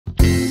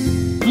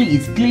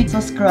Please click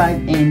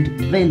subscribe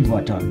and bell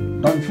button.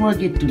 Don't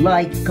forget to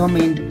like,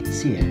 comment,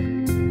 share.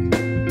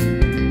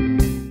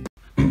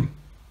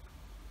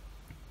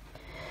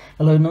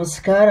 Hello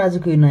नमस्कार,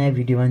 आजको यो नयाँ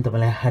भिडियोमा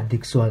तपाईलाई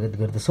हार्दिक स्वागत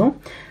गर्दछौं।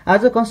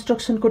 आज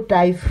कन्स्ट्रक्सनको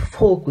टाइप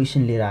 4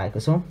 क्वेशन लिएर आएको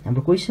छौं।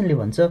 हाम्रो क्वेशनले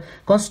भन्छ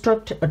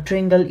construct a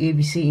triangle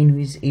ABC in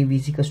which AB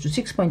is equals to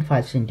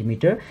 6.5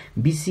 cm,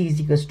 BC is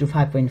equals to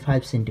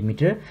 5.5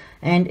 cm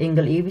and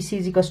angle ABC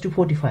is equals to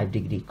 45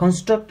 degree.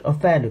 Construct a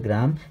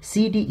parallelogram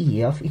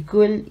CDEF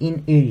equal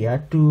in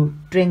area to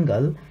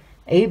triangle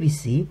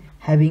ABC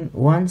having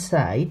one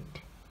side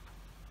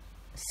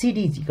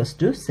CD is equals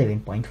to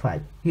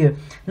 7.5. Here,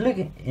 look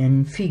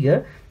in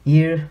figure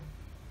here.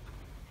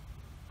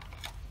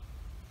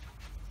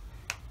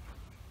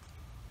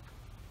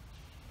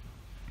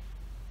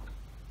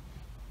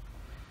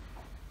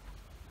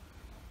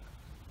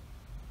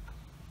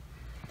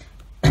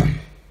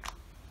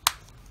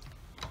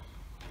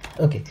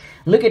 Okay,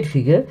 look at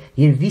figure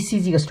here. VC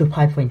is equals to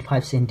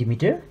 5.5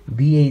 centimeter,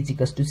 BA is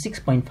equals to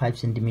 6.5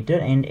 centimeter,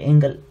 and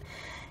angle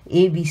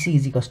ABC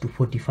is equals to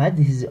 45.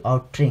 This is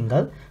our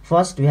triangle.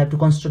 First we have to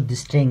construct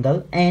this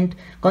triangle and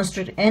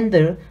construct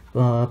another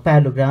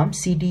parallelogram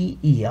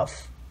CDEF.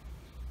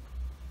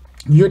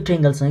 यो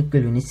triangle सँग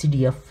equal हुने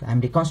CDF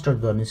हामीले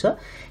construct गर्नु छ।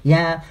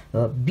 यहाँ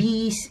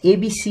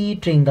ABC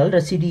triangle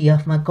र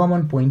CDF मा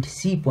common point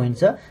C point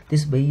छ।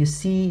 त्यसै भए यो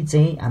C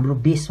चाहिँ हाम्रो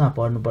बेसमा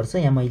पर्नु पर्छ।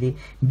 यहाँ मैले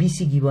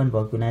BC गिवन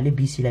भएको हुनाले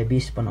BC लाई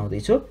बेस बनाउँदै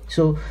छु।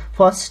 So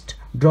first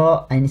draw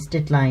an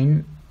straight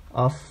line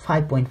of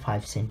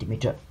 5.5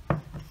 centimetre.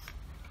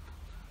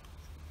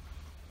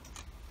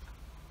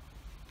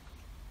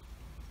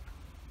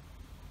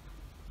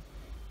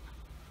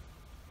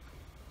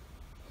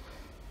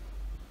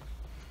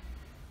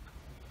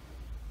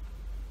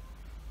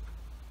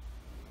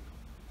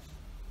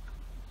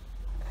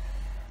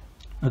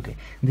 Okay,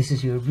 this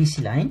is your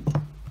BC line.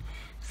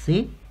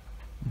 See,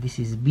 this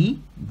is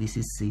B, this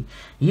is C.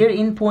 Here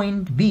in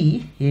point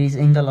B, here is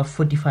angle of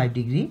 45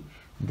 degree.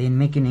 Then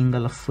make an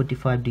angle of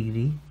 45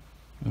 degree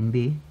in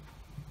B.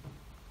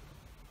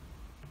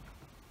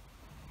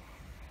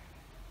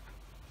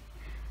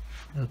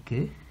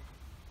 Okay,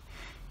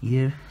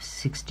 here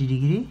 60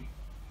 degree.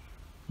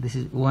 This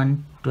is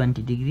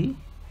 120 degree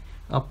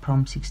up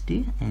from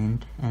 60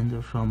 and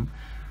another from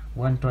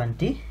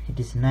 120. It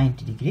is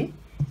 90 degree.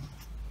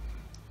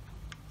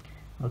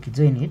 Okay,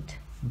 join it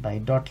by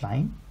dot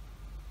line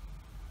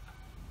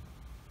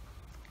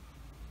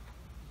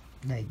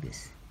like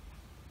this.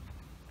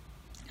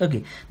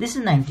 Okay, this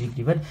is 90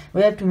 degree, but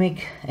we have to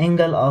make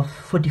angle of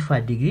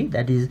 45 degree,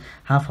 that is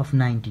half of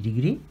 90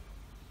 degree.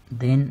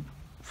 Then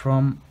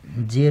from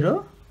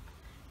 0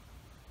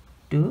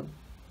 to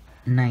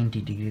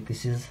 90 degree,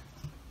 this is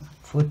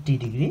 40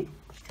 degree,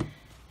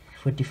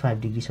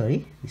 45 degree,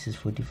 sorry, this is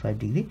 45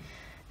 degree,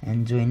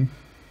 and join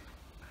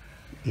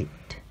it.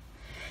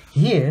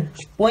 Here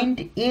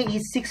point A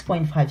is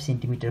 6.5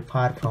 centimeter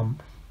far from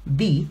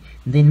B,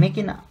 then make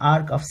an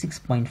arc of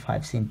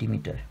 6.5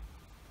 centimeter.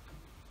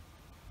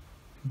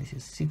 This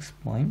is 6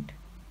 point,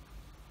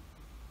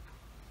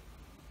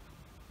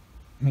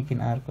 make an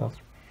arc of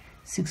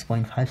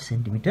 6.5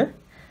 centimeter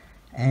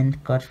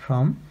and cut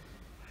from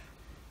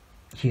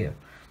here.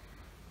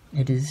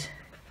 It is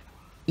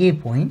A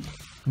point,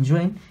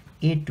 join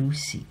A to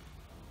C.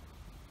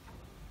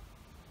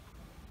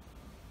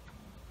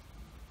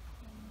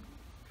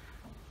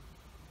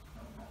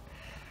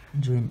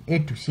 Join A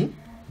to C.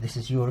 This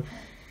is your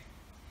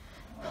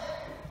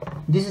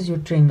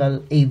triangle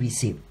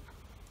ABC.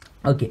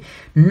 Okay,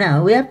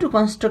 now we have to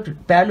construct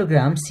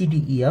parallelogram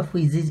CDEF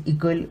which is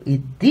equal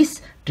with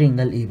this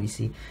triangle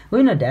ABC.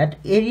 We know that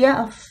area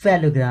of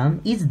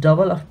parallelogram is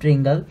double of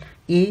triangle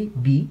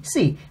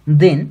ABC.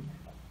 Then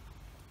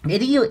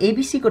यदि यो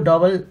ABC को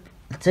double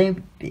चाहिँ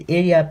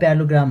area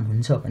प्यारालोग्राम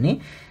हुन्छ भने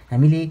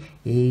हामीले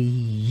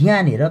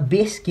यहाँनेर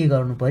base के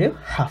गर्नु पर्यो,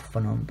 हाफ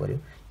बनाउनु पर्यो।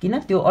 किन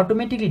त्यो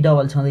अटोमेटिकली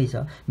डबल छँदैछ,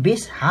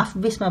 बेस हाफ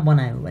बेसमा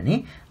बनायो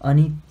भने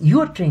अनि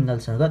यो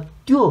ट्रायंगलसँग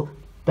त्यो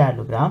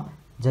प्यारालोग्राम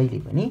जहिले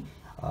पनि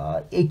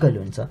इक्वल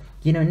हुन्छ।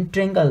 किनभने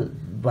ट्रायंगल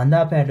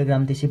भन्दा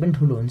प्यारालोग्राम त्यसै पनि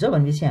ठुलो हुन्छ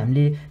भनेपछि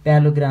हामीले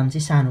प्यारालोग्राम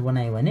चाहिँ सानो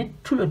बनायो भने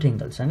ठुलो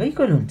ट्रायंगलसँग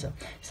इक्वल हुन्छ।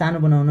 सानो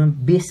बनाउन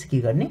बेस के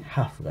गर्ने,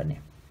 हाफ गर्ने।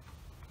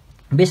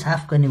 बेस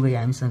हाफ गर्ने वे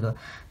हामीसँग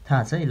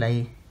थाहा छ।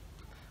 यसलाई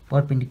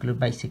परपेन्डिकुलर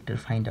बाइसेक्टर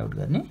फाइन्ड आउट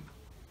गर्ने।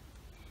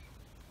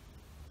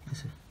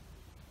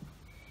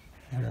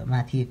 एउटा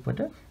माथि एक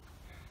पटक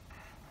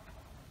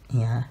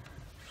यहाँ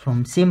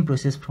from same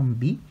process from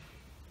B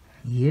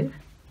here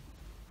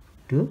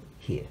to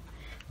here,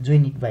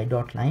 join it by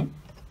dot line.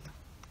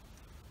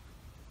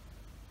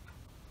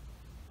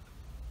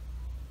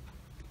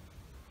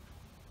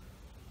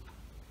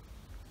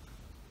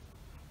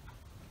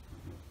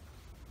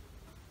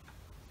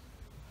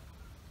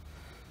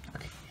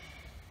 Okay.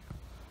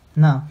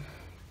 Now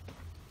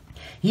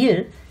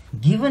here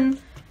given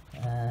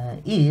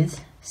is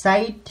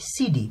side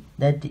CD,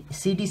 that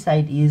CD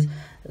side is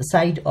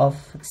side of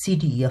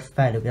CDEF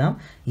parallelogram.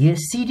 Here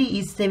CD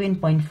is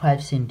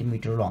 7.5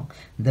 centimeter long.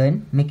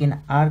 Then make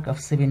an arc of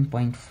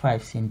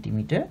 7.5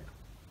 centimeter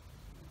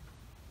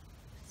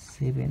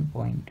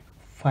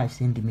 7.5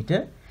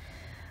 centimeter.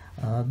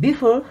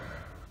 Before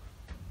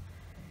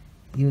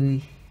यो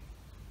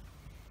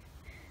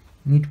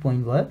mid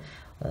point भयो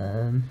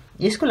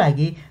यसको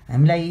लागि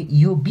हामीलाई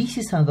यो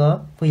BC सँग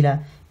पहिला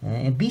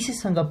BC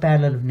सँग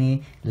parallel हुने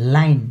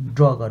लाइन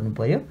ड्रा गर्नु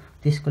पर्यो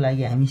त्यसको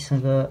लागि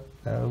हामीसँग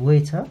वे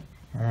छ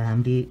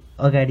हामीले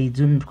अगाडि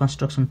जुन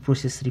कन्स्ट्रक्सन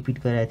प्रोसेस रिपिट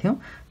गरेका थियौं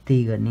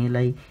त्यही गर्ने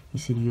यसलाई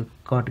यसरी यो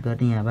कट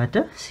गर्ने यहाँबाट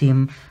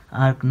सेम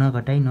आर्क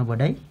नघटाई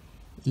नबढाई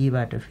ए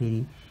बाट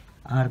फेरि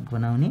आर्क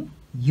बनाउने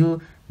यो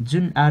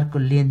जुन आर्कको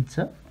लेन्थ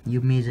छ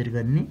यो मेजर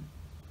गर्ने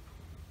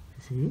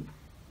यसरी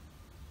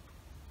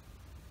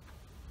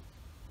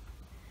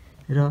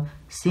र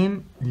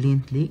सेम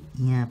लेन्थले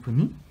यहाँ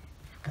पनि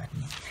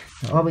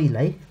काट्ने अब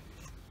यसलाई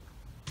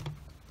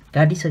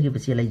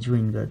काटिसकेपछि यसलाई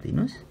जोइन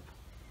गरिदिनुस्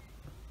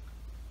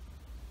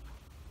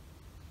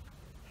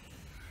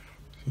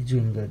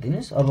जोइन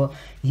गरिदिनुस् अब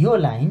यो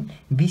लाइन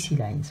BC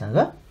लाइनसँग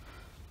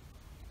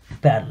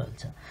प्यारलल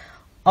छ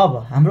अब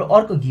हाम्रो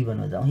अर्को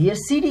गिभनमा जाउँ here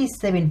CD is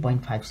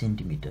 7.5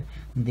 centimeter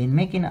then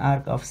make an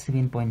arc of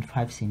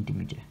 7.5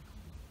 centimeter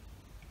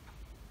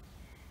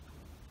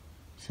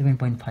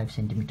 7.5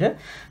 centimeter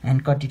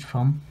and cut it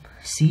from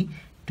C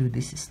to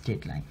this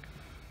straight line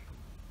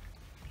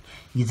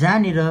यो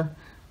जहाँनिर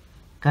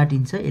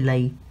काटिन्छ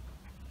यसलाई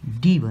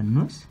D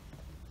भन्नुस्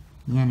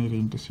यहाँनिर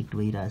इन्टरसेक्ट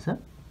भइरहेछ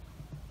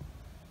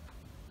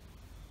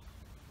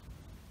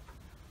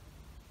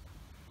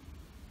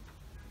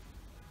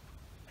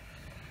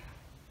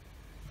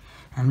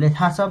हामीलाई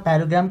थाहा छ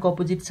प्याराग्रामको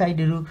अपोजिट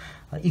साइडहरु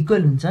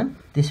इक्वल हुन्छन्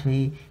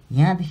त्यसैले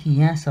यहाँदेखि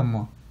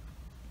यहाँसम्म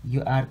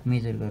यो आर्क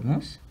मेजर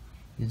गर्नुस्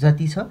यो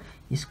जति छ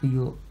यसको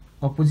यो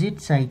अपोजिट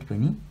साइड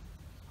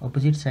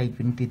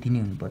पनि त्यति नै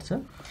हुनुपर्छ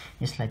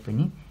यसलाई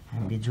पनि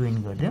हामीले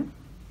जोइन गर्दियौ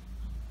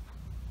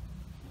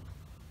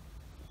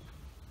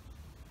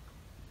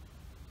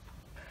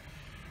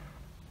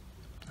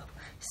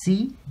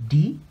CD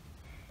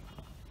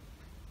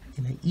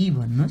यसलाई E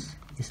भन्नुस्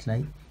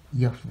यसलाई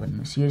F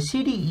भन्नुस् here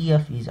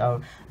CDEF is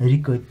our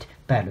required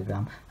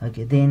parallelogram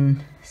okay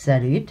then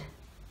shadow it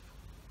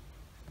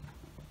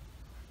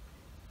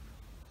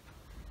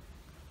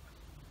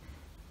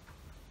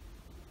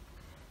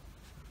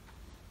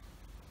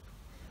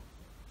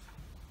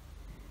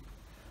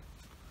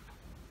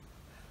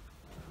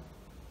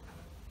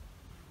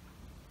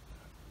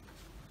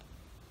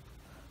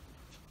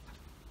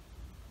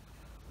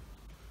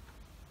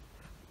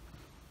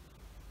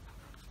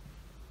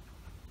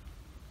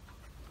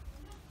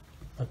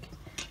okay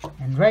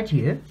and right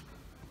here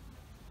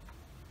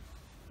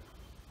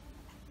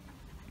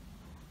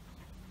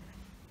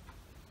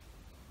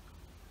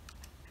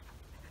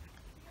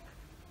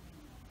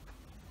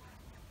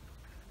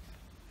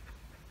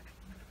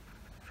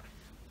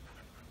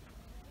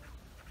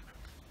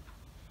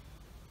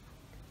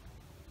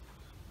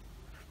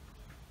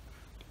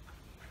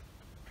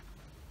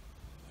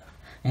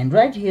and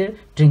right here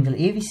triangle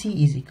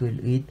ABC is equal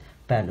with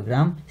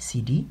parallelogram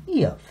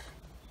CDEF.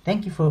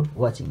 Thank you for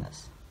watching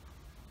us.